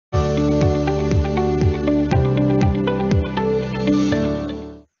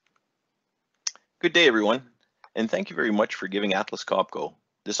Good day, everyone, and thank you very much for giving Atlas Copco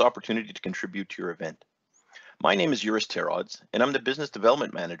this opportunity to contribute to your event. My name is Juris Terauds, and I'm the Business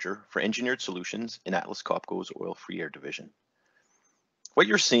Development Manager for Engineered Solutions in Atlas Copco's Oil-Free Air division. What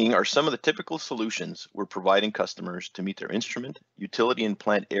you're seeing are some of the typical solutions we're providing customers to meet their instrument, utility, and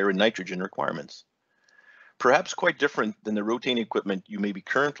plant air and nitrogen requirements. Perhaps quite different than the rotating equipment you maybe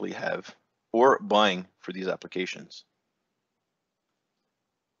currently have or buying for these applications.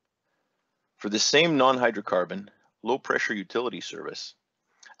 For the same non-hydrocarbon, low-pressure utility service,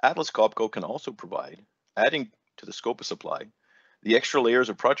 Atlas Copco can also provide, adding to the scope of supply, the extra layers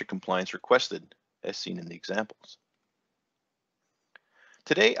of project compliance requested, as seen in the examples.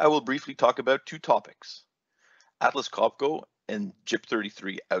 Today, I will briefly talk about two topics: Atlas Copco and JIP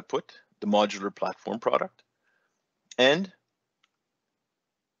 33 output, the modular platform product, and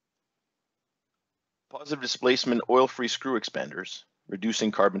positive displacement oil-free screw expanders,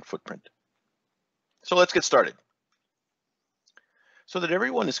 reducing carbon footprint. So let's get started. So that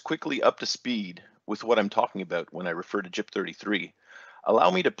everyone is quickly up to speed with what I'm talking about when I refer to JIP 33, allow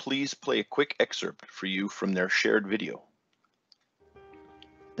me to please play a quick excerpt for you from their shared video.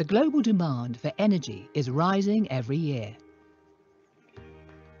 The global demand for energy is rising every year.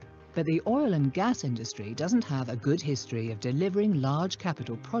 But the oil and gas industry doesn't have a good history of delivering large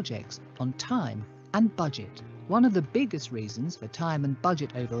capital projects on time and budget. One of the biggest reasons for time and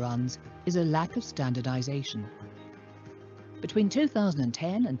budget overruns is a lack of standardization. Between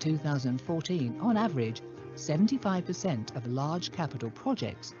 2010 and 2014, on average, 75% of large capital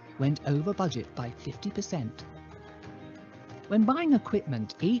projects went over budget by 50%. When buying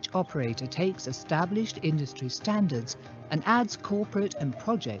equipment, each operator takes established industry standards and adds corporate and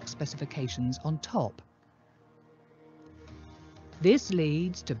project specifications on top. This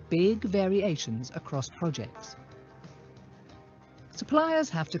leads to big variations across projects. Suppliers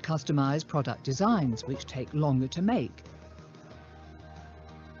have to customize product designs, which take longer to make.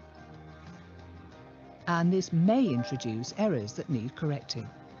 And this may introduce errors that need correcting.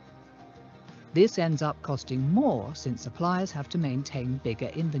 This ends up costing more since suppliers have to maintain bigger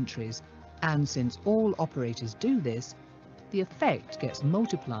inventories, and since all operators do this, the effect gets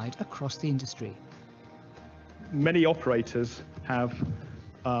multiplied across the industry. Many operators have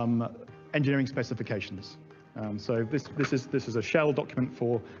engineering specifications. So this is a shell document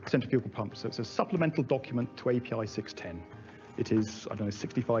for centrifugal pumps. So it's a supplemental document to API 610. It is, I don't know,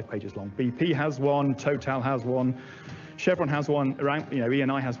 65 pages long. BP has one, Total has one, Chevron has one, around,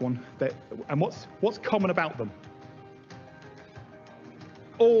 Eni has one. And what's common about them?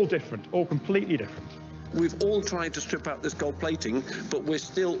 All different, all completely different. We've all tried to strip out this gold plating, but we're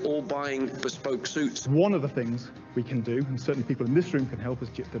still all buying bespoke suits. One of the things we can do, and certainly people in this room can help us,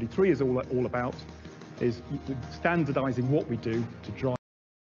 JIP 33 is all about, is standardizing what we do to drive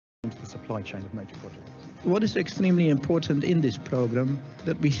into the supply chain of major projects. What is extremely important in this program,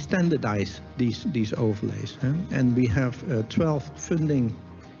 that we standardize these overlays. And we have 12 funding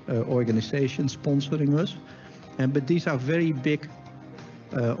organizations sponsoring us, but these are very big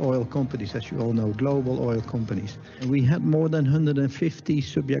oil companies, as you all know, global oil companies. And we had more than 150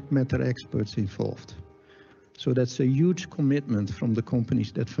 subject matter experts involved. So that's a huge commitment from the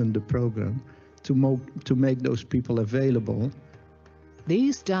companies that fund the program to make those people available.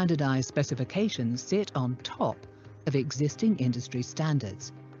 These standardized specifications sit on top of existing industry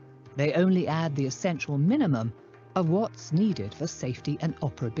standards. They only add the essential minimum of what's needed for safety and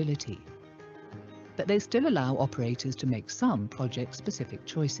operability. But they still allow operators to make some project-specific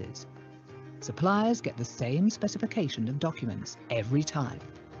choices. Suppliers get the same specification of documents every time.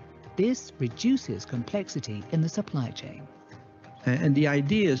 This reduces complexity in the supply chain. And the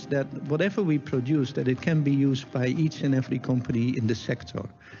idea is that whatever we produce, that it can be used by each and every company in the sector.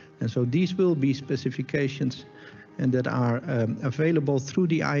 And so these will be specifications and that are available through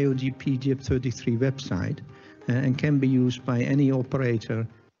the IOGP JIP 33 website and can be used by any operator.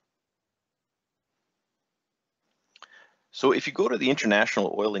 So if you go to the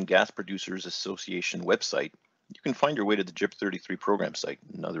International Oil and Gas Producers Association website, you can find your way to the JIP 33 program site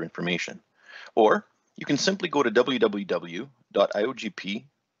and other information. Or you can simply go to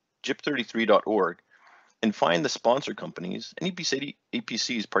www.iogp-jip33.org and find the sponsor companies and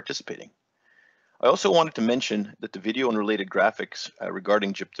EPCs participating. I also wanted to mention that the video and related graphics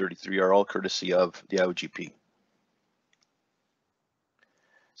regarding JIP 33 are all courtesy of the IOGP.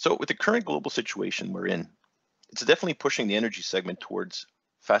 So with the current global situation we're in, it's definitely pushing the energy segment towards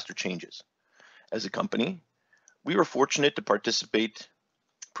faster changes. As a company, we were fortunate to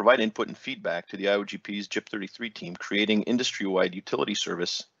provide input and feedback to the IOGP's JIP 33 team, creating industry-wide utility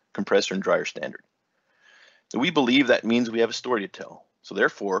service compressor and dryer standard. And we believe that means we have a story to tell. So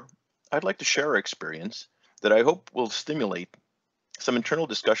therefore, I'd like to share our experience that I hope will stimulate some internal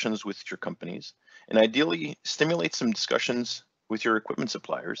discussions with your companies and ideally stimulate some discussions with your equipment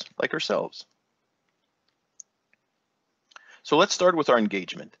suppliers like ourselves. So let's start with our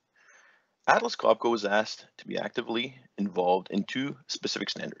engagement. Atlas Copco was asked to be actively involved in two specific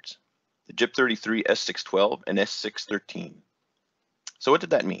standards, the JIP 33 S612 and S613. So what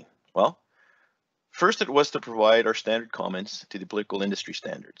did that mean? Well, first it was to provide our standard comments to the applicable industry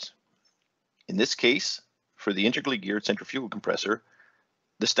standards. In this case, for the integrally geared centrifugal compressor,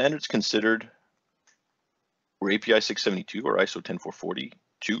 the standards considered were API 672 or ISO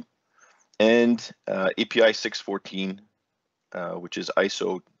 10442 and API 614, which is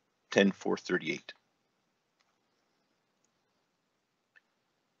ISO 10438.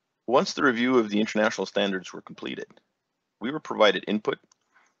 Once the review of the international standards were completed, we were provided input,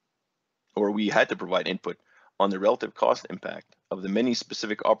 or we had to provide input on the relative cost impact of the many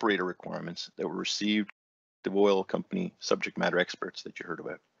specific operator requirements that were received from the oil company subject matter experts that you heard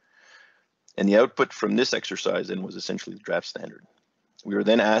about. And the output from this exercise then was essentially the draft standard. We were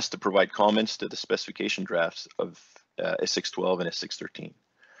then asked to provide comments to the specification drafts of S612 and S613.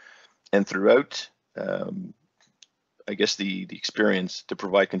 And throughout, I guess the experience to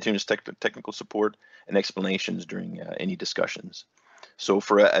provide continuous technical support and explanations during any discussions. So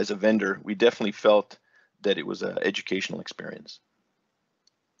as a vendor, we definitely felt that it was an educational experience.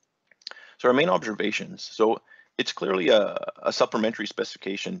 So our main observations. So it's clearly a supplementary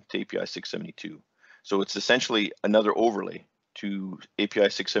specification to API 672. So it's essentially another overlay to API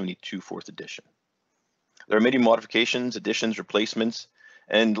 672 4th edition. There are many modifications, additions, replacements,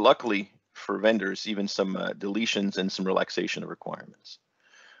 and luckily for vendors, even some deletions and some relaxation of requirements.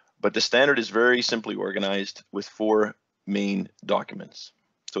 But the standard is very simply organized with 4 main documents.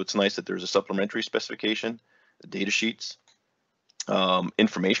 So it's nice that there's a supplementary specification, data sheets,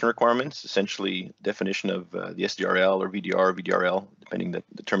 information requirements, essentially definition of the SDRL or VDR, VDRL, depending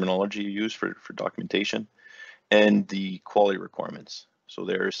the terminology you use for documentation, and the quality requirements. So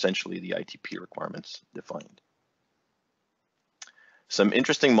they're essentially the ITP requirements defined. Some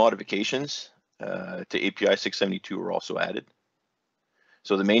interesting modifications to API 672 were also added.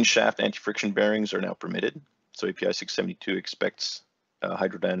 So the main shaft anti-friction bearings are now permitted. So API 672 expects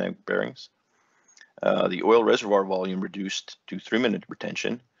hydrodynamic bearings. The oil reservoir volume reduced to 3-minute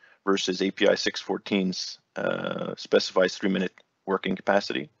retention versus API 614's specifies 3-minute working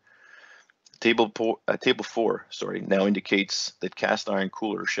capacity. Table 4, now indicates that cast iron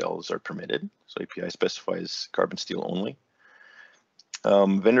cooler shells are permitted. So API specifies carbon steel only.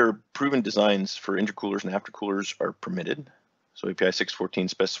 Vendor proven designs for intercoolers and aftercoolers are permitted. So API 614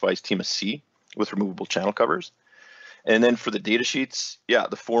 specifies TIMA C with removable channel covers. And then for the data sheets, yeah,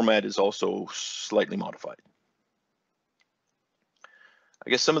 the format is also slightly modified. I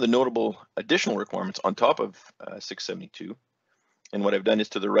guess some of the notable additional requirements on top of 672, and what I've done is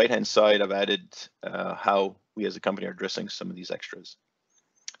to the right-hand side, I've added how we as a company are addressing some of these extras.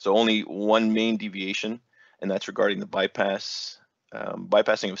 So only one main deviation, and that's regarding the bypassing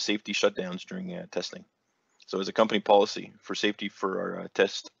of safety shutdowns during testing. So as a company policy for safety for our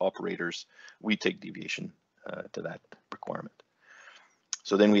test operators, we take deviation to that requirement.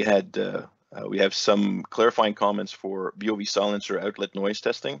 So then we have some clarifying comments for BOV silencer outlet noise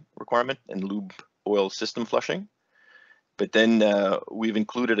testing requirement and lube oil system flushing. But then we've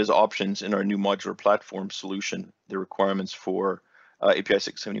included as options in our new modular platform solution the requirements for API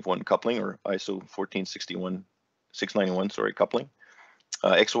 671 coupling or ISO 14691 coupling,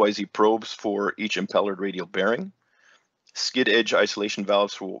 XYZ probes for each impellered radial bearing, skid edge isolation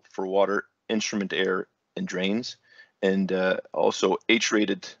valves for water, instrument air, and drains, and also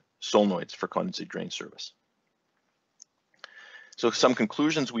H-rated solenoids for condensate drain service. So some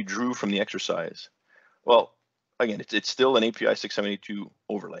conclusions we drew from the exercise. Well, again, it's still an API 672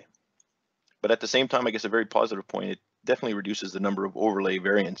 overlay, but at the same time, I guess a very positive point, it definitely reduces the number of overlay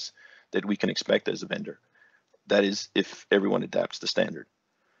variants that we can expect as a vendor. That is, if everyone adapts the standard.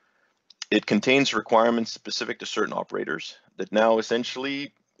 It contains requirements specific to certain operators that now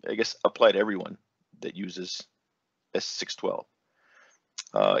essentially, I guess, apply to everyone that uses S612.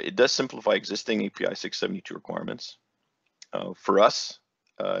 It does simplify existing API 672 requirements. For us,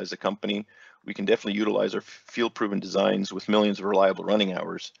 as a company, we can definitely utilize our field-proven designs with millions of reliable running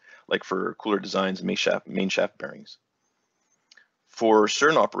hours, like for cooler designs and main shaft bearings. For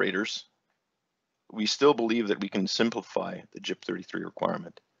certain operators, we still believe that we can simplify the JIP 33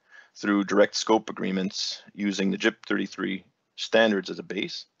 requirement through direct scope agreements using the JIP 33 standards as a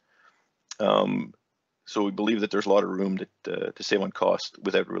base. So we believe that there's a lot of room to save on cost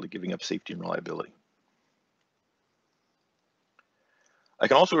without really giving up safety and reliability. I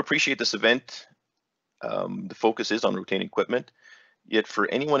can also appreciate this event. The focus is on rotating equipment, yet for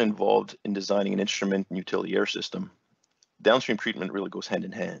anyone involved in designing an instrument and utility air system, downstream treatment really goes hand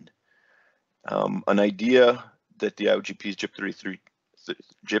in hand. An idea that the IOGP's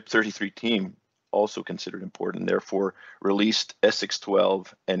JIP 33 team also considered important, therefore released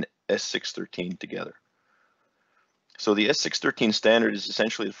S612 and S613 together. So the S613 standard is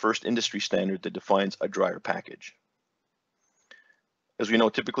essentially the first industry standard that defines a dryer package. As we know,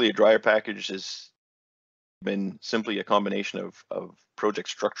 typically a dryer package has been simply a combination of project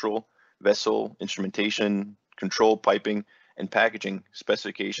structural, vessel, instrumentation, control, piping, and packaging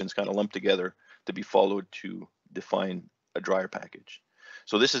specifications kind of lumped together to be followed to define a dryer package.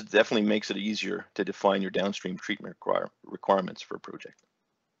 So this definitely makes it easier to define your downstream treatment requirements for a project.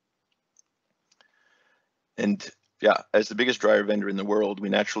 And yeah, as the biggest dryer vendor in the world, we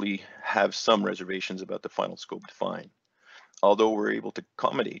naturally have some reservations about the final scope defined. Although we're able to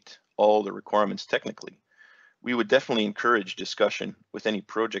accommodate all the requirements technically, we would definitely encourage discussion with any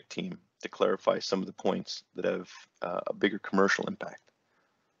project team to clarify some of the points that have a bigger commercial impact.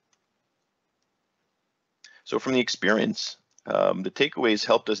 So from the experience, the takeaways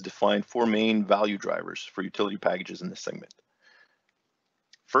helped us define 4 main value drivers for utility packages in this segment.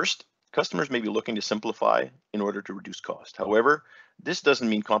 First, customers may be looking to simplify in order to reduce cost. However, this doesn't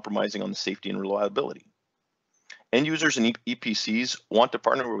mean compromising on the safety and reliability. End users and EPCs want to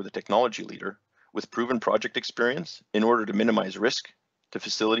partner with a technology leader with proven project experience in order to minimize risk to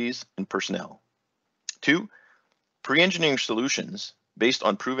facilities and personnel. 2, pre-engineering solutions based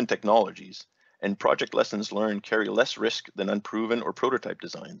on proven technologies and project lessons learned carry less risk than unproven or prototype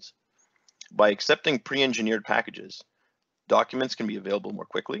designs. By accepting pre-engineered packages, documents can be available more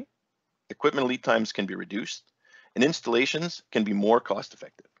quickly, equipment lead times can be reduced, and installations can be more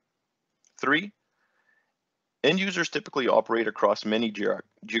cost-effective. 3, end users typically operate across many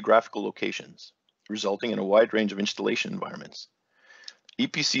geographical locations, resulting in a wide range of installation environments.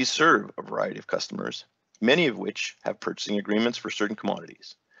 EPCs serve a variety of customers, many of which have purchasing agreements for certain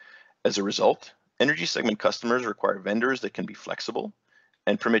commodities. As a result, energy segment customers require vendors that can be flexible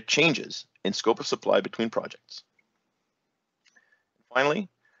and permit changes in scope of supply between projects. Finally,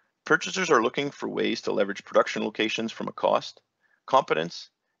 purchasers are looking for ways to leverage production locations from a cost, competence,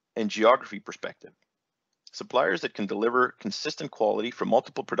 and geography perspective. Suppliers that can deliver consistent quality from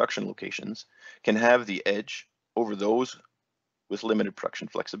multiple production locations can have the edge over those with limited production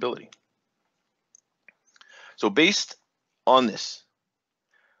flexibility. So based on this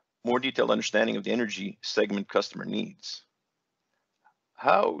more detailed understanding of the energy segment customer needs,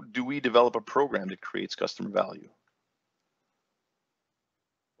 how do we develop a program that creates customer value?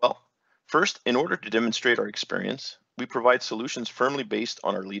 Well, first, in order to demonstrate our experience, we provide solutions firmly based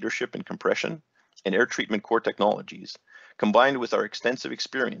on our leadership in compression and air treatment core technologies, combined with our extensive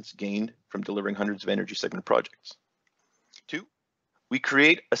experience gained from delivering hundreds of energy segment projects. 2, we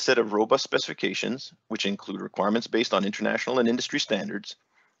create a set of robust specifications, which include requirements based on international and industry standards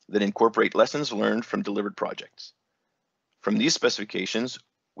that incorporate lessons learned from delivered projects. From these specifications,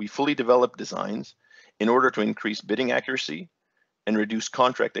 we fully develop designs in order to increase bidding accuracy and reduce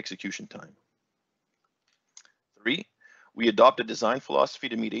contract execution time. 3, we adopt a design philosophy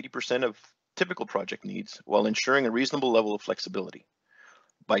to meet 80% of typical project needs while ensuring a reasonable level of flexibility.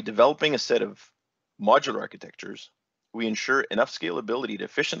 By developing a set of modular architectures, we ensure enough scalability to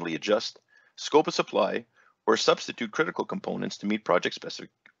efficiently adjust scope of supply or substitute critical components to meet project-specific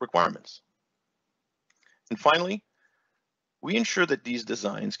requirements. And finally, we ensure that these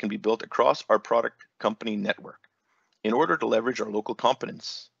designs can be built across our product company network in order to leverage our local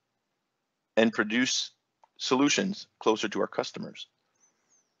competence and produce solutions closer to our customers.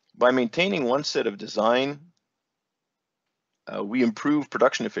 By maintaining one set of design, we improve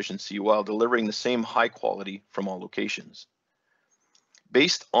production efficiency while delivering the same high quality from all locations.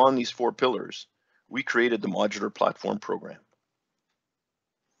 Based on these 4 pillars, we created the modular platform program.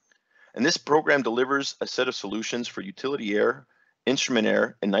 And this program delivers a set of solutions for utility air, instrument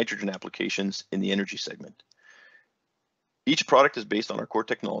air, and nitrogen applications in the energy segment. Each product is based on our core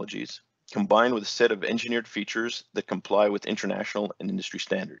technologies, combined with a set of engineered features that comply with international and industry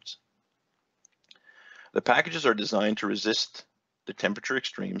standards. The packages are designed to resist the temperature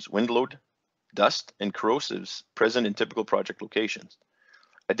extremes, wind load, dust, and corrosives present in typical project locations.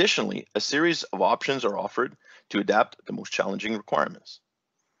 Additionally, a series of options are offered to adapt the most challenging requirements.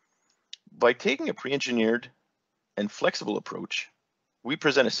 By taking a pre-engineered and flexible approach, we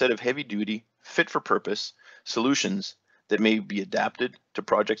present a set of heavy-duty, fit-for-purpose solutions that may be adapted to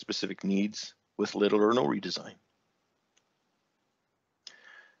project-specific needs with little or no redesign.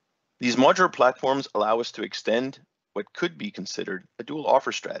 These modular platforms allow us to extend what could be considered a dual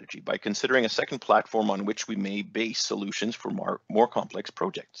offer strategy by considering a second platform on which we may base solutions for more complex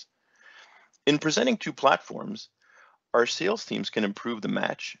projects. In presenting two platforms, our sales teams can improve the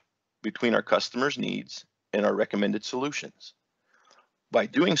match between our customers' needs and our recommended solutions. By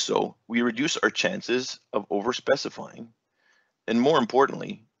doing so, we reduce our chances of overspecifying, and more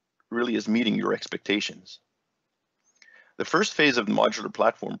importantly, really is meeting your expectations. The first phase of the modular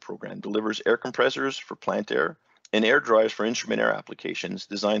platform program delivers air compressors for plant air and air drives for instrument air applications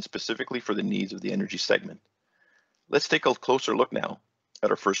designed specifically for the needs of the energy segment. Let's take a closer look now at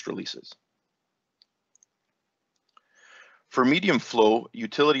our first releases. For medium flow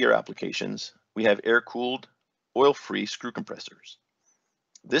utility air applications, we have air-cooled, oil-free screw compressors.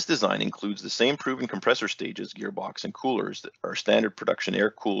 This design includes the same proven compressor stages, gearbox, and coolers that are standard production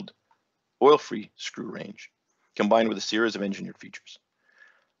air-cooled, oil-free screw range, combined with a series of engineered features.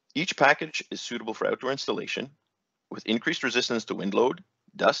 Each package is suitable for outdoor installation with increased resistance to wind load,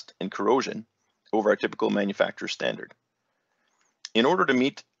 dust, and corrosion over our typical manufacturer standard. In order to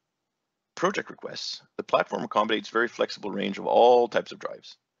meet project requests, the platform accommodates very flexible range of all types of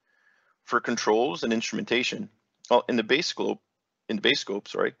drives. For controls and instrumentation, well, in the base scope,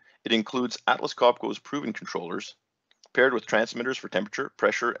 it includes Atlas Copco's proven controllers paired with transmitters for temperature,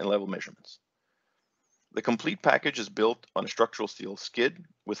 pressure, and level measurements. The complete package is built on a structural steel skid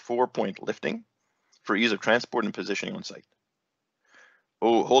with 4-point lifting for ease of transport and positioning on site.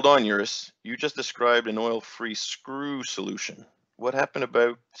 Oh, hold on, Juris. You just described an oil-free screw solution. What happened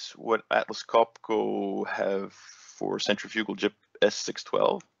about what Atlas Copco have for centrifugal JIP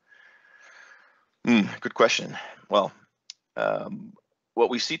S612? Good question. Well, what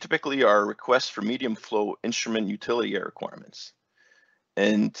we see typically are requests for medium flow instrument utility air requirements.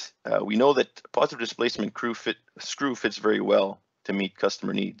 And we know that positive displacement screw fits very well to meet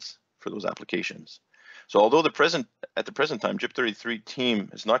customer needs for those applications. So although at the present time, JIP 33 team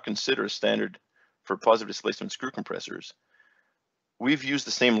has not considered a standard for positive displacement screw compressors, we've used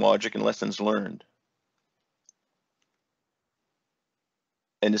the same logic and lessons learned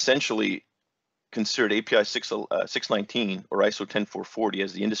and essentially considered API 619 or ISO 10440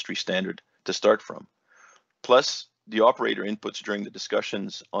 as the industry standard to start from, plus the operator inputs during the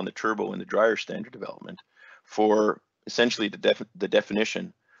discussions on the turbo and the dryer standard development for essentially the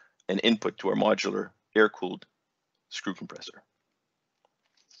definition and input to our modular air-cooled screw compressor.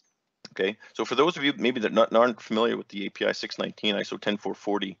 Okay, so for those of you maybe that aren't familiar with the API 619 ISO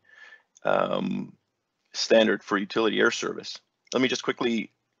 10440 standard for utility air service, let me just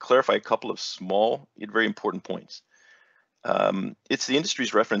quickly clarify a couple of small yet very important points. It's the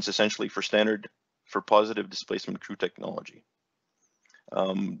industry's reference essentially for standard for positive displacement screw technology.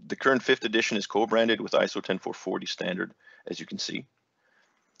 The current 5th edition is co-branded with ISO 10440 standard, as you can see.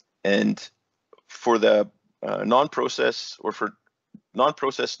 And for the non-process,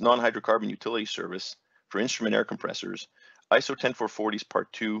 non-hydrocarbon utility service for instrument air compressors, ISO 10440's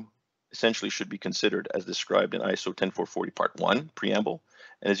Part 2 essentially should be considered as described in ISO 10440 Part 1 preamble,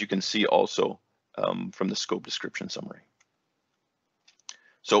 and as you can see also from the scope description summary.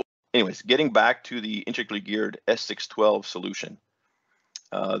 So anyways, getting back to the integrally geared S612 solution,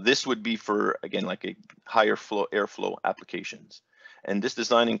 this would be for, again, like a higher flow airflow applications. And this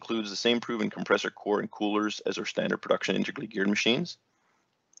design includes the same proven compressor core and coolers as our standard production integrally geared machines,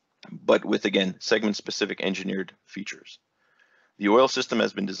 but with, again, segment-specific engineered features. The oil system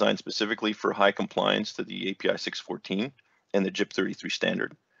has been designed specifically for high compliance to the API 614 and the JIP 33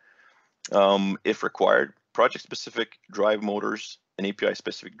 standard. If required, project-specific drive motors and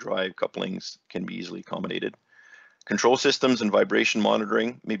API-specific drive couplings can be easily accommodated. Control systems and vibration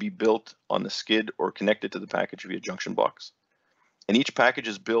monitoring may be built on the skid or connected to the package via junction box. And each package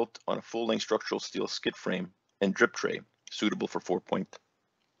is built on a full-length structural steel skid frame and drip tray suitable for 4-point.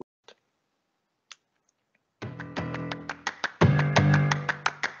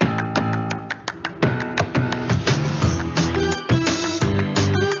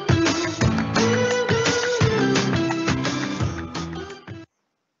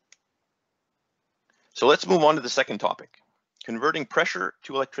 So let's move on to the second topic, converting pressure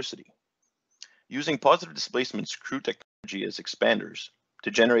to electricity. Using positive displacement screw technology as expanders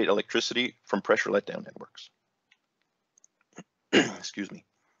to generate electricity from pressure letdown networks. Excuse me.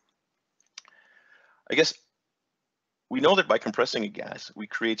 I guess we know that by compressing a gas, we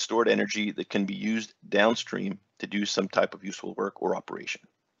create stored energy that can be used downstream to do some type of useful work or operation.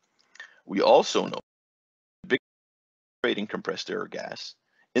 We also know the big generating compressed air or gas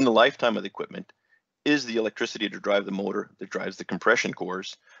in the lifetime of the equipment is the electricity to drive the motor that drives the compression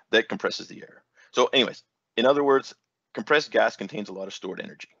cores that compresses the air. So anyways, in other words, compressed gas contains a lot of stored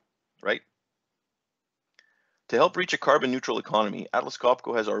energy, right? To help reach a carbon neutral economy, Atlas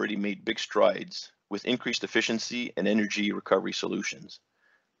Copco has already made big strides with increased efficiency and energy recovery solutions,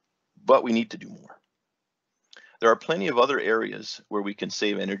 but we need to do more. There are plenty of other areas where we can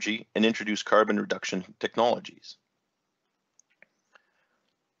save energy and introduce carbon reduction technologies.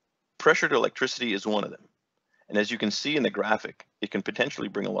 Pressure to electricity is one of them, and as you can see in the graphic, it can potentially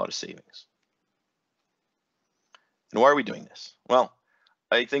bring a lot of savings. And why are we doing this? Well,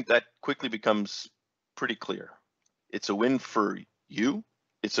 I think that quickly becomes pretty clear. It's a win for you,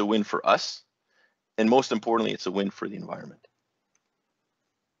 it's a win for us, and most importantly, it's a win for the environment.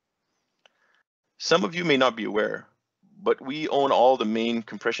 Some of you may not be aware, but we own all the main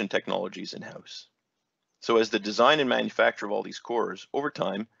compression technologies in-house. So as the design and manufacture of all these cores, over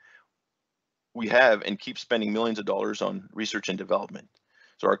time, we have and keep spending millions of dollars on research and development.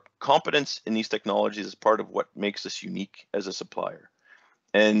 So our competence in these technologies is part of what makes us unique as a supplier.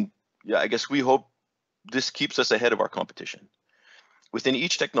 And yeah, I guess we hope this keeps us ahead of our competition. Within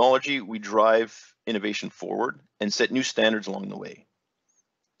each technology, we drive innovation forward and set new standards along the way.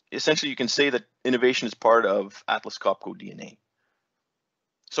 Essentially, you can say that innovation is part of Atlas Copco DNA.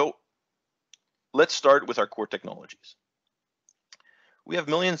 So let's start with our core technologies. We have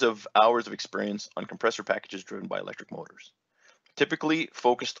millions of hours of experience on compressor packages driven by electric motors, typically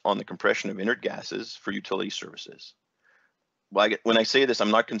focused on the compression of inert gases for utility services. When I say this, I'm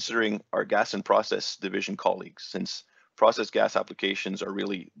not considering our gas and process division colleagues, since process gas applications are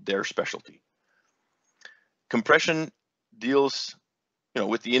really their specialty. Compression deals,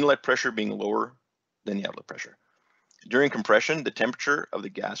 with the inlet pressure being lower than the outlet pressure. During compression, the temperature of the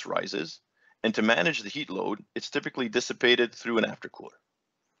gas rises, and to manage the heat load, it's typically dissipated through an aftercooler.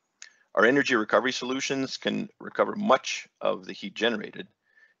 Our energy recovery solutions can recover much of the heat generated,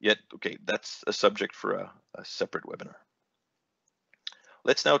 yet, okay, that's a subject for a separate webinar.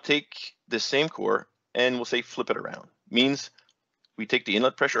 Let's now take this same core and we'll say flip it around. Means we take the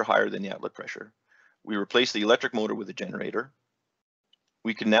inlet pressure higher than the outlet pressure. We replace the electric motor with a generator.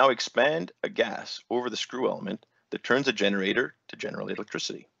 We can now expand a gas over the screw element that turns a generator to generate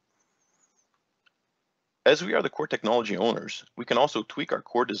electricity. As we are the core technology owners, we can also tweak our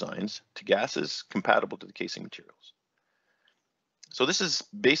core designs to gases compatible to the casing materials. So this is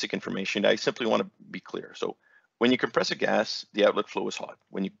basic information. I simply want to be clear. So when you compress a gas, the outlet flow is hot.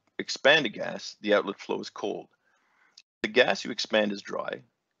 When you expand a gas, the outlet flow is cold. The gas you expand is dry.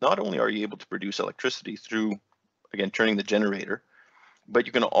 Not only are you able to produce electricity through, again, turning the generator, but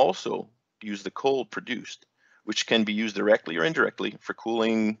you can also use the cold produced, which can be used directly or indirectly for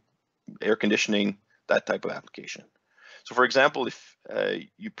cooling, air conditioning, that type of application. So for example, if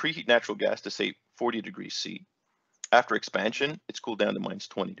you preheat natural gas to say 40 degrees C, after expansion, it's cooled down to minus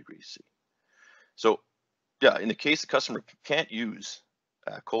 20 degrees C. So yeah, in the case the customer can't use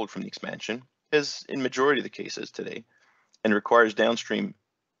cold from the expansion, as in majority of the cases today, and requires downstream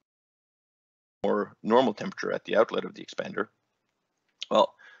or normal temperature at the outlet of the expander,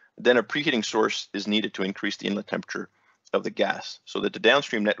 well, then a preheating source is needed to increase the inlet temperature of the gas so that the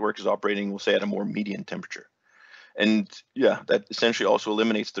downstream network is operating, we'll say, at a more median temperature. And yeah, that essentially also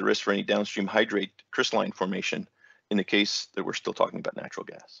eliminates the risk for any downstream hydrate crystalline formation in the case that we're still talking about natural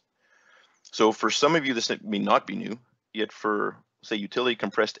gas. So for some of you, this may not be new, yet for, say, utility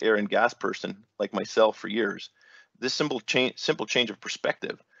compressed air and gas person like myself for years, this simple change of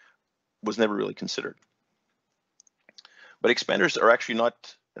perspective was never really considered. But expanders are actually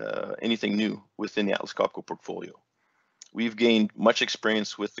not anything new within the Atlas Copco portfolio. We've gained much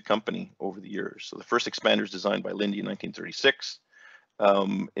experience with the company over the years. So the first expander is designed by Linde in 1936. In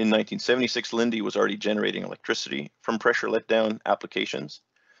 1976, Linde was already generating electricity from pressure letdown applications.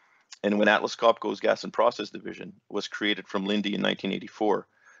 And when Atlas Copco's gas and process division was created from Linde in 1984,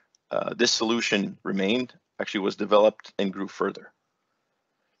 this solution remained, actually was developed and grew further.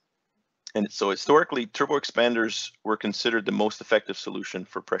 And so historically, turbo expanders were considered the most effective solution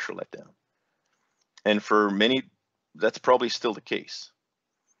for pressure letdown. And for many, that's probably still the case.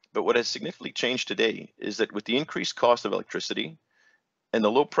 But what has significantly changed today is that with the increased cost of electricity and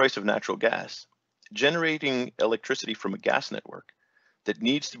the low price of natural gas, generating electricity from a gas network that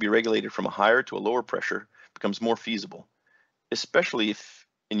needs to be regulated from a higher to a lower pressure becomes more feasible, especially if,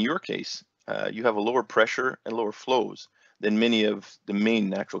 in your case, you have a lower pressure and lower flows than many of the main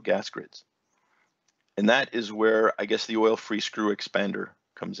natural gas grids. And that is where, I guess, the oil-free screw expander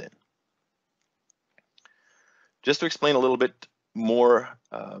comes in. Just to explain a little bit more,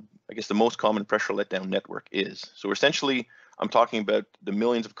 I guess the most common pressure letdown network is. So essentially, I'm talking about the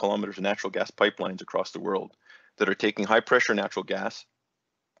millions of kilometers of natural gas pipelines across the world that are taking high pressure natural gas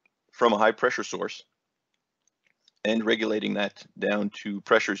from a high pressure source and regulating that down to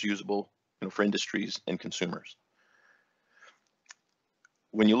pressures usable for industries and consumers.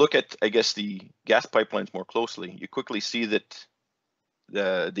 When you look at, I guess, the gas pipelines more closely, you quickly see that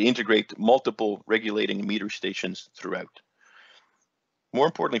they integrate multiple regulating and metering stations throughout. More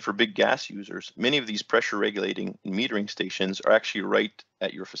importantly, for big gas users, many of these pressure regulating and metering stations are actually right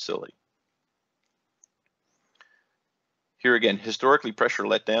at your facility. Here again, historically pressure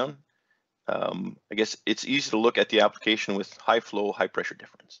let down. I guess it's easy to look at the application with high flow, high pressure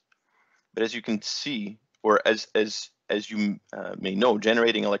difference. But as you can see, or as you may know,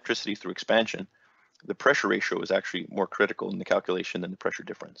 generating electricity through expansion, the pressure ratio is actually more critical in the calculation than the pressure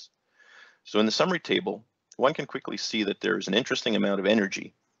difference. So in the summary table, one can quickly see that there is an interesting amount of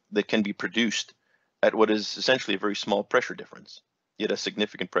energy that can be produced at what is essentially a very small pressure difference, yet a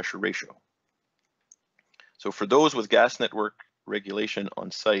significant pressure ratio. So for those with gas network regulation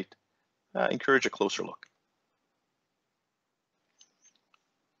on site, encourage a closer look.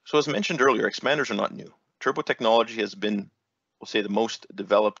 So as mentioned earlier, expanders are not new. Turbo technology has been, we'll say, the most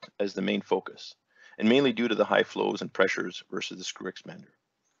developed as the main focus, and mainly due to the high flows and pressures versus the screw expander.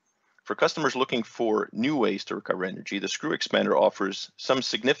 For customers looking for new ways to recover energy, the screw expander offers some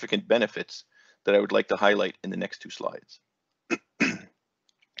significant benefits that I would like to highlight in the next 2 slides.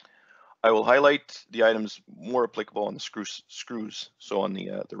 I will highlight the items more applicable on the screws, so on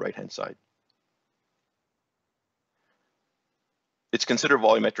the right-hand side. It's considered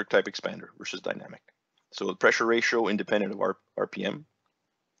volumetric type expander versus dynamic. So the pressure ratio independent of RPM,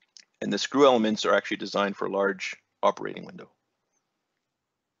 and the screw elements are actually designed for a large operating window.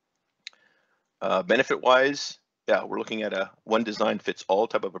 Benefit-wise, yeah, we're looking at a one design fits all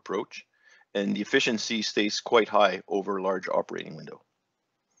type of approach, and the efficiency stays quite high over a large operating window.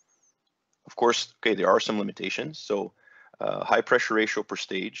 Of course, okay, there are some limitations. So high pressure ratio per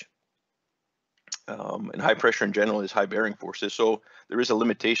stage, and high pressure in general is high bearing forces. So there is a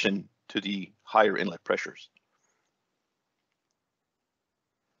limitation to the higher inlet pressures.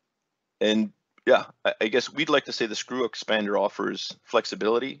 And yeah, I guess we'd like to say the screw expander offers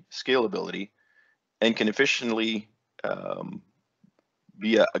flexibility, scalability, and can efficiently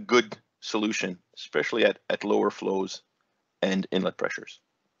be a good solution, especially at lower flows and inlet pressures.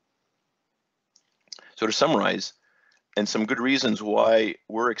 So to summarize, and some good reasons why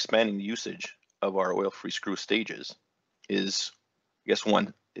we're expanding the usage of our oil-free screw stages is, I guess,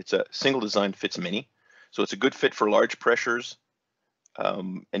 one, it's a single design fits many. So it's a good fit for large pressures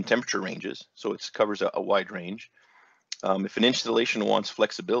and temperature ranges. So it covers a wide range. If an installation wants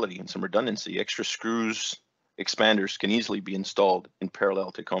flexibility and some redundancy, extra screws, expanders can easily be installed in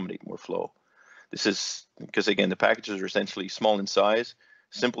parallel to accommodate more flow. This is because, again, the packages are essentially small in size,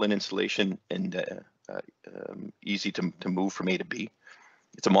 simple in installation, and easy to move from A to B.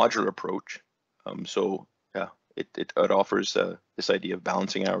 It's a modular approach. So yeah, it offers this idea of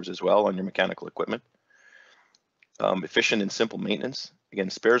balancing hours as well on your mechanical equipment. Efficient and simple maintenance. Again,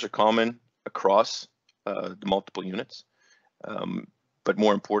 spares are common across the multiple units. But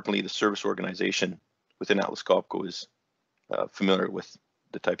more importantly, the service organization within Atlas Copco is familiar with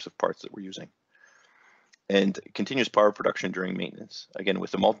the types of parts that we're using. And continuous power production during maintenance. Again,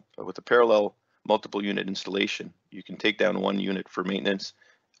 with the parallel multiple unit installation, you can take down one unit for maintenance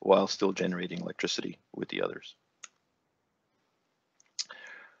while still generating electricity with the others.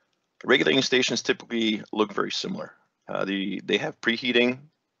 Regulating stations typically look very similar. They have preheating,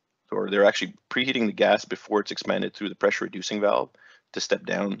 or they're actually preheating the gas before it's expanded through the pressure reducing valve to step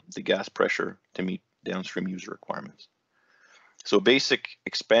down the gas pressure to meet downstream user requirements. So a basic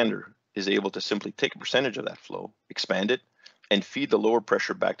expander is able to simply take a percentage of that flow, expand it, and feed the lower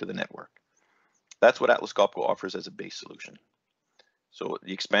pressure back to the network. That's what Atlas Copco offers as a base solution. So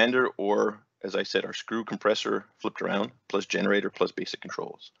the expander, or as I said, our screw compressor flipped around, plus generator, plus basic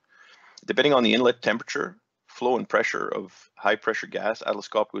controls. Depending on the inlet temperature, flow, and pressure of high pressure gas, Atlas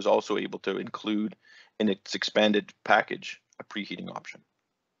Copco is also able to include in its expanded package a preheating option.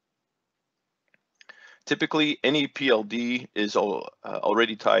 Typically, any PLD is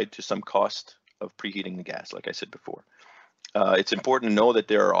already tied to some cost of preheating the gas, like I said before. It's important to know that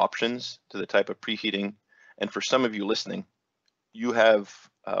there are options to the type of preheating, and for some of you listening, you have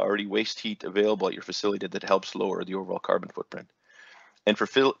already waste heat available at your facility that helps lower the overall carbon footprint. And for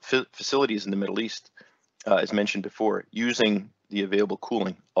facilities in the Middle East, as mentioned before, using the available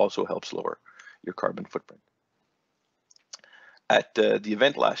cooling also helps lower your carbon footprint. At the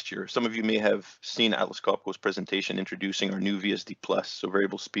event last year, some of you may have seen Atlas Copco's presentation introducing our new VSD Plus, so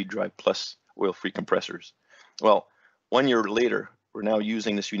variable speed drive plus oil-free compressors. Well, 1 year later, we're now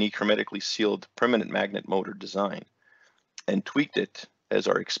using this unique hermetically sealed permanent magnet motor design and tweaked it as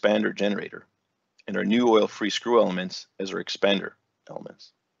our expander generator and our new oil-free screw elements as our expander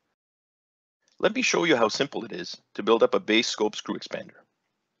elements. Let me show you how simple it is to build up a base scope screw expander.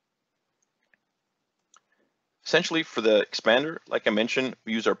 Essentially, for the expander, like I mentioned,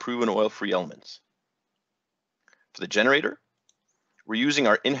 we use our proven oil-free elements. For the generator, we're using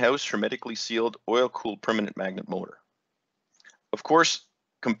our in-house hermetically sealed oil-cooled permanent magnet motor. Of course,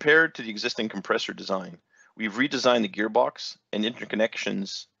 compared to the existing compressor design, we've redesigned the gearbox and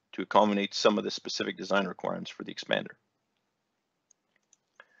interconnections to accommodate some of the specific design requirements for the expander.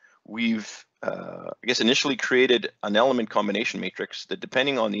 We've, initially created an element combination matrix that,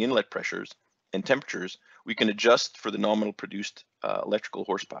 depending on the inlet pressures and temperatures, we can adjust for the nominal produced electrical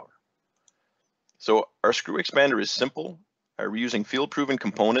horsepower. So our screw expander is simple. We're using field-proven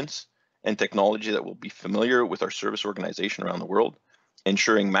components and technology that will be familiar with our service organization around the world,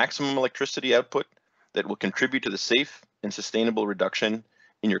 ensuring maximum electricity output that will contribute to the safe and sustainable reduction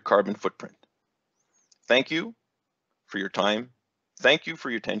in your carbon footprint. Thank you for your time. Thank you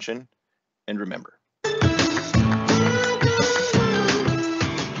for your attention. And remember,